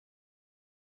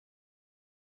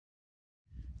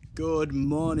Good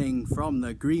morning from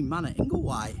the Green Manor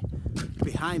Inglewhite.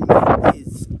 Behind me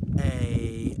is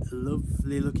a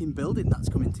lovely looking building that's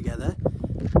coming together.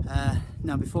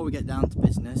 Now before we get down to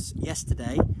business,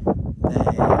 yesterday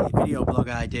the video blog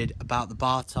I did about the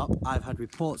bar top, I've had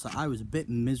reports that I was a bit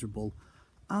miserable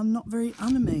and not very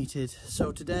animated.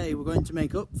 So today we're going to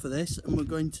make up for this and we're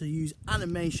going to use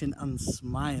animation and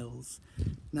smiles.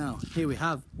 Now here we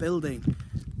have building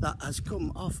that has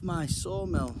come off my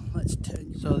sawmill. Let's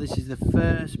turn. So this is the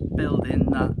first building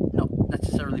that, not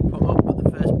necessarily put up, but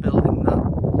the first building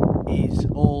that is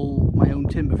all my own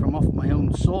timber from off my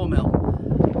own sawmill.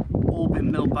 All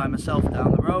been milled by myself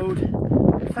down the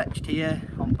road, fetched here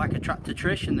on back of tractor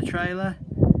Trish in the trailer,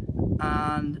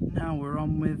 and now we're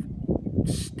on with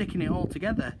sticking it all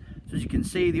together. So as you can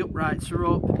see, the uprights are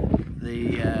up,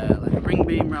 the like a ring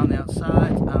beam around the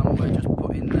outside, and we're just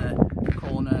putting the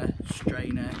corner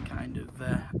strainer kind of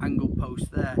angle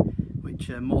post there, which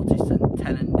mortised and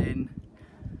tenoned in,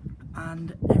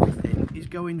 and everything is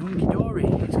going hunky-dory.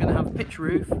 It's going to have a pitch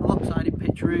roof, a lopsided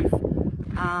pitch roof,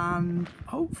 and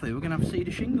hopefully we're going to have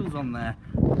cedar shingles on there.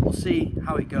 We'll see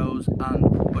how it goes and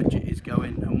what budget is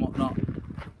going and whatnot.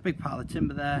 Big pile of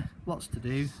timber there, lots to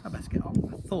do. I best get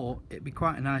on. I thought it'd be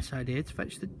quite a nice idea to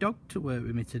fetch the dog to work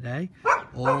with me today.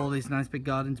 All this nice big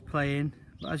garden to play in,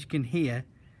 but as you can hear,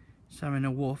 she's having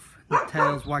a woof, the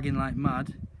tail's wagging like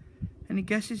mad. Any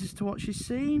guesses as to what she's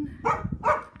seen?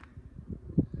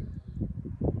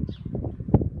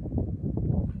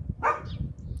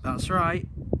 That's right,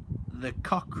 the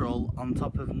cockerel on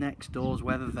top of next door's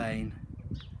weather vane.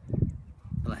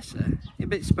 Bless her. You're a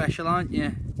bit special, aren't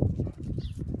you?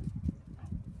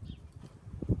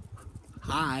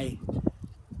 Hi.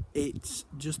 It's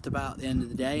just about the end of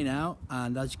the day now,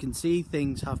 and as you can see,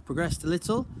 things have progressed a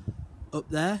little. Up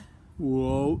there,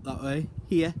 whoa, that way,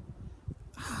 here,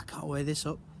 I can't weigh this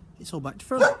up, it's all back to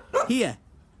front. Here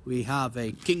we have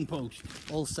a king post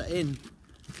all set in.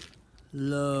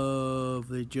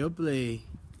 Lovely jubbly.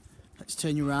 Let's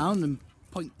turn you around and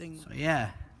point things. So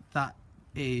yeah, that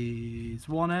is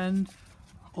one end.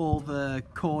 All the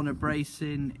corner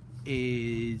bracing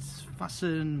is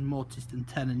fastened, mortised and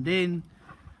tenoned in.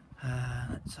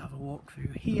 Let's have a walk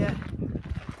through here.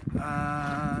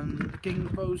 And the king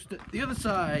post at the other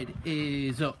side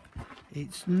is up.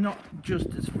 It's not just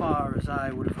as far as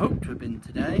I would have hoped to have been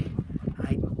today.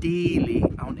 Ideally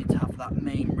I wanted to have that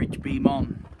main ridge beam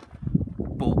on,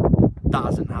 but that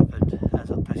hasn't happened. There's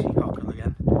that pesky cockerel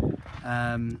again.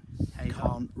 Hey,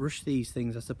 can't rush these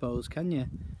things, I suppose, can you?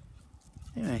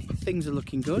 Anyway, things are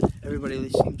looking good. Everybody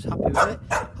seems happy with it.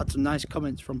 Had some nice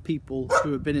comments from people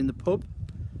who have been in the pub.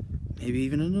 Maybe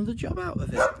even another job out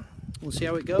of it. We'll see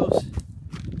how it goes.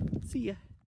 See ya.